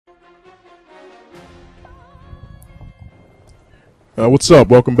What's up?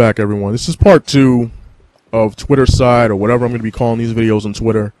 Welcome back, everyone. This is part 2 of Twitter side, or whatever I'm going to be calling these videos on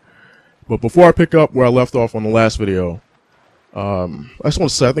Twitter. But before I pick up where I left off on the last video, I just want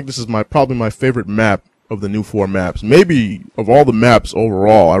to say I think this is probably my favorite map of the new 4 maps. Maybe of all the maps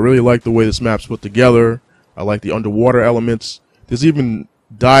overall. I really like the way this map's put together. I like the underwater elements. There's even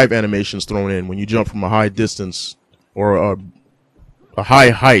dive animations thrown in when you jump from a high distance or a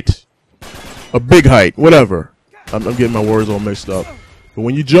high height, a big height, whatever. I'm getting my words all mixed up. But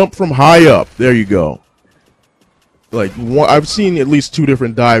when you jump from high up, there you go. Like, I've seen at least 2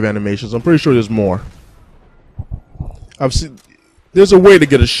 different dive animations. I'm pretty sure there's more. There's a way to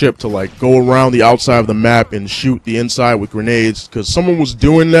get a ship to, like, go around the outside of the map and shoot the inside with grenades, because someone was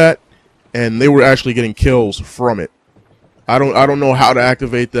doing that, and they were actually getting kills from it. I don't know how to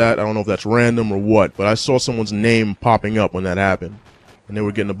activate that. I don't know if that's random or what, but I saw someone's name popping up when that happened, and they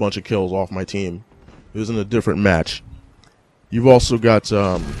were getting a bunch of kills off my team. It was in a different match. You've also got,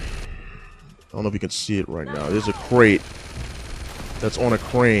 I don't know if you can see it right now. There's a crate that's on a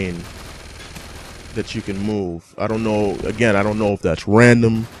crane that you can move. I don't know, again, I don't know if that's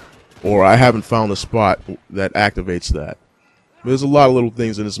random or I haven't found the spot that activates that. But there's a lot of little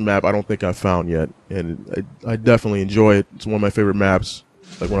things in this map I don't think I've found yet, and I definitely enjoy it. It's one of my favorite maps.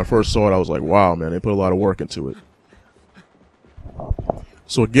 Like, when I first saw it, I was like, wow, man, they put a lot of work into it.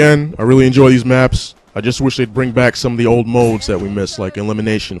 So again, I really enjoy these maps. I just wish they'd bring back some of the old modes that we missed, like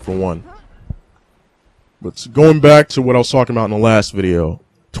elimination for one. But going back to what I was talking about in the last video,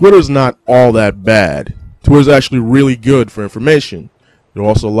 Twitter's not all that bad. Twitter's actually really good for information. There are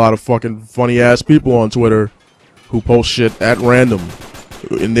also a lot of fucking funny-ass people on Twitter who post shit at random.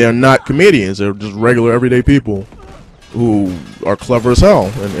 And they're not comedians, they're just regular everyday people who are clever as hell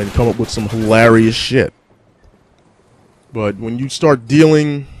and come up with some hilarious shit. But when you start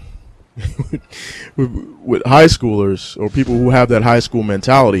dealing with high schoolers, or people who have that high school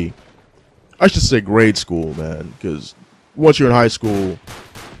mentality, I should say grade school, man, because once you're in high school,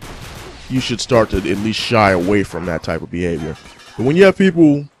 you should start to at least shy away from that type of behavior. But when you have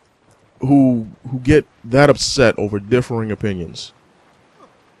people who get that upset over differing opinions.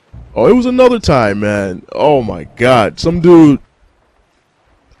 Oh, it was another time, man. Oh my God, some dude.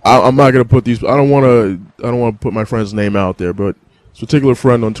 I'm not gonna put these. I don't want to put my friend's name out there, but this particular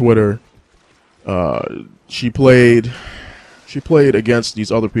friend on Twitter, she played against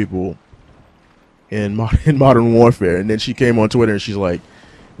these other people in Modern Warfare, and then she came on Twitter and she's like,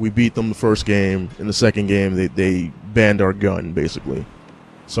 "We beat them the first game. In the second game, they banned our gun, basically."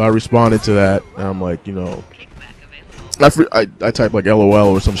 So I responded to that, and I'm like, you know, I typed like LOL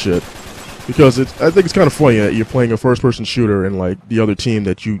or some shit. Because I think it's kind of funny that you're playing a first-person shooter and, like, the other team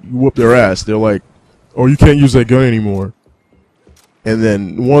that you whoop their ass, they're like, oh, you can't use that gun anymore. And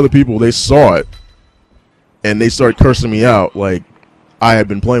then one of the people, they saw it, and they started cursing me out like I had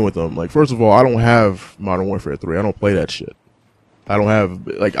been playing with them. Like, first of all, I don't have Modern Warfare 3. I don't play that shit. I don't have,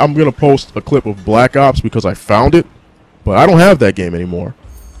 like, I'm going to post a clip of Black Ops because I found it, but I don't have that game anymore.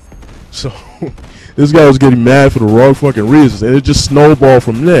 So... This guy was getting mad for the wrong fucking reasons, and it just snowballed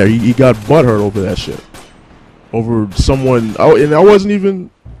from there. He got butthurt over that shit. Over someone, and I wasn't even,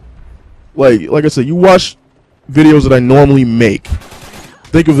 like I said, you watch videos that I normally make.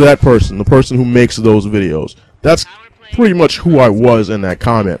 Think of that person, the person who makes those videos. That's pretty much who I was in that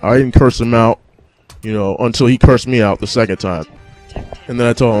comment. I didn't curse him out, you know, until he cursed me out the second time. And then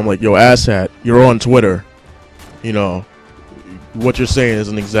I told him, like, yo, asshat, you're on Twitter. You know, what you're saying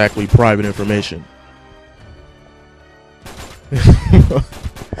isn't exactly private information.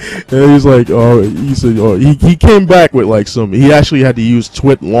 And he's like, oh, he said, oh, he came back with like he actually had to use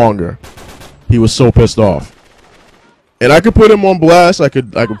Twit longer. He was so pissed off. And I could put him on blast. I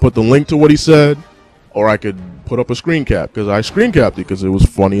could put the link to what he said, or I could put up a screen cap, because I screen capped it because it was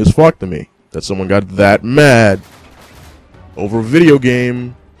funny as fuck to me that someone got that mad over a video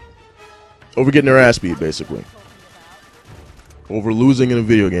game, over getting their ass beat, basically. Over losing in a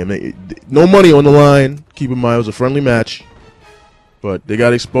video game. No money on the line. Keep in mind, it was a friendly match. But they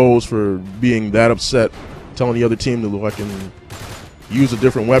got exposed for being that upset, telling the other team to fucking use a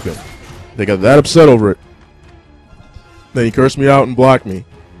different weapon. They got that upset over it. Then he cursed me out and blocked me.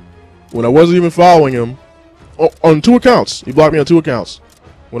 When I wasn't even following him, on 2 accounts. He blocked me on 2 accounts.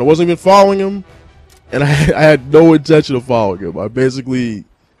 When I wasn't even following him, and I had no intention of following him. I basically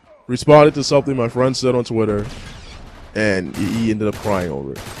responded to something my friend said on Twitter, and he ended up crying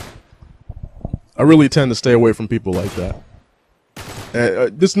over it. I really tend to stay away from people like that.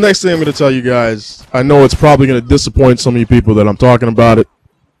 This next thing I'm going to tell you guys, I know it's probably going to disappoint some of you people that I'm talking about it.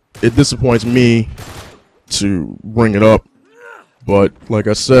 It disappoints me to bring it up, but like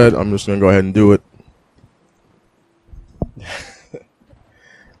I said, I'm just going to go ahead and do it.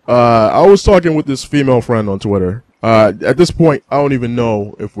 I was talking with this female friend on Twitter. At this point, I don't even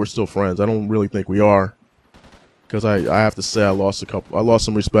know if we're still friends. I don't really think we are, because I have to say I lost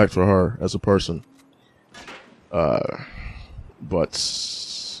some respect for her as a person. But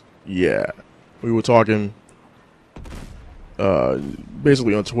yeah, we were talking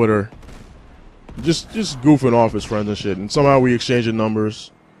basically on Twitter, just goofing off as friends and shit, and somehow we exchanged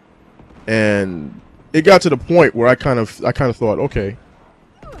numbers, and it got to the point where I kind of thought, okay,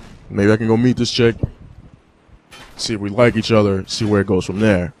 maybe I can go meet this chick, see if we like each other, see where it goes from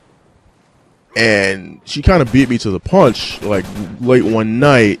there. And she kind of beat me to the punch. Like late one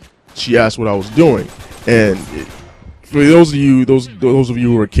night, she asked what I was doing, and for those of you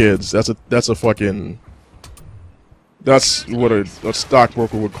who are kids, that's what a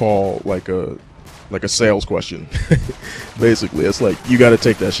stockbroker would call like a sales question. Basically, it's like you got to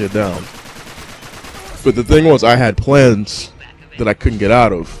take that shit down. But the thing was, I had plans that I couldn't get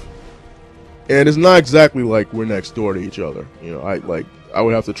out of, and it's not exactly like we're next door to each other. You know, I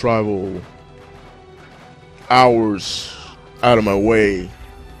would have to travel hours out of my way,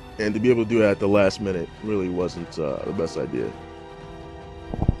 and to be able to do that at the last minute really wasn't the best idea.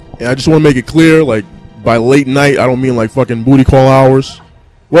 And I just want to make it clear, like, by late night, I don't mean like fucking booty call hours.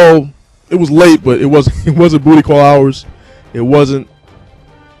 Well, it was late, but it wasn't booty call hours. It wasn't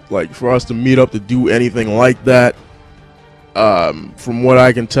like for us to meet up to do anything like that. From what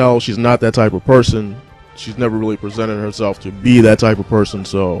I can tell, she's not that type of person. She's never really presented herself to be that type of person.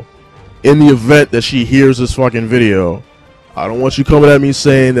 So in the event that she hears this fucking video, I don't want you coming at me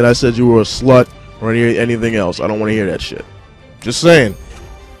saying that I said you were a slut or anything else. I don't want to hear that shit. Just saying.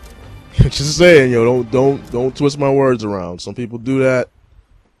 Just saying, yo, don't twist my words around. Some people do that.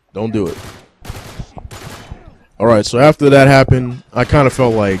 Don't do it. Alright, so after that happened, I kind of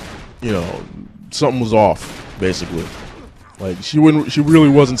felt like, you know, something was off, basically. Like, she really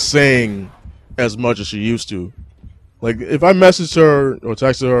wasn't saying as much as she used to. Like, if I messaged her or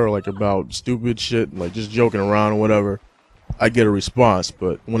texted her, like, about stupid shit, like, just joking around or whatever, I'd get a response.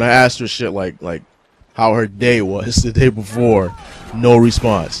 But when I asked her shit like how her day was the day before, no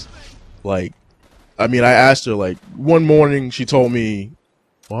response. Like, I mean, I asked her, like, one morning she told me,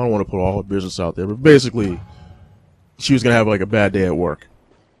 well, I don't want to put all her business out there, but basically, she was going to have, like, a bad day at work.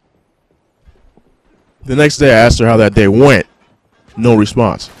 The next day, I asked her how that day went. No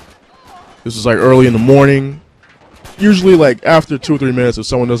response. This was, like, early in the morning. Usually, like, after 2 or 3 minutes, if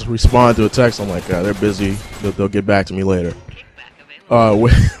someone doesn't respond to a text, I'm like, they're busy. They'll get back to me later.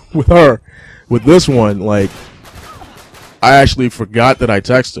 With her, with this one, like, I actually forgot that I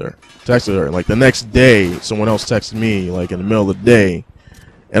texted her. Like, the next day, someone else texted me, like, in the middle of the day,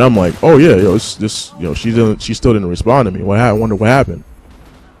 and I'm like, oh yeah, yo, this, you know, she still didn't respond to me. I wonder what happened.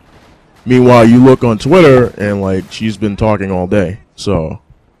 Meanwhile, you look on Twitter, and like, she's been talking all day, so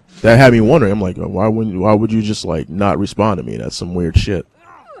that had me wondering. I'm like, why would you just like not respond to me? That's some weird shit.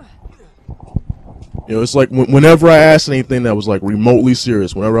 You know, it's like whenever I asked anything that was like remotely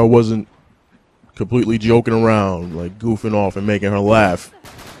serious, whenever I wasn't completely joking around, like goofing off and making her laugh,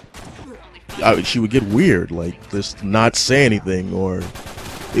 she would get weird, like just not say anything, or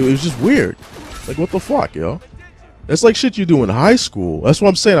it was just weird. Like, what the fuck, yo? That's like shit you do in high school. That's what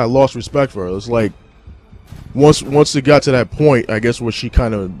I'm saying. I lost respect for her. It's like once it got to that point, I guess where she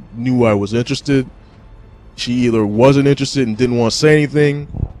kind of knew I was interested, she either wasn't interested and didn't want to say anything.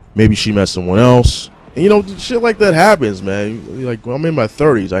 Maybe she met someone else. And, you know, shit like that happens, man. Like, when I'm in my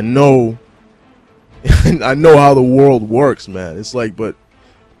 30s, I know I know how the world works, man. It's like, but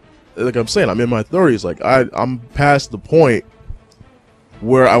like I'm saying, I'm in my 30s. Like, I'm past the point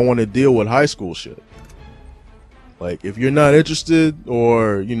where I want to deal with high school shit. Like, if you're not interested,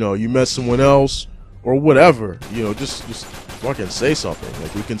 or, you know, you met someone else or whatever, you know, just fucking say something.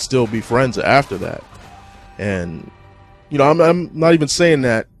 Like, we can still be friends after that. And, you know, I'm not even saying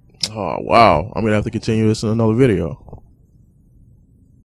that. Oh, wow, I'm gonna have to continue this in another video.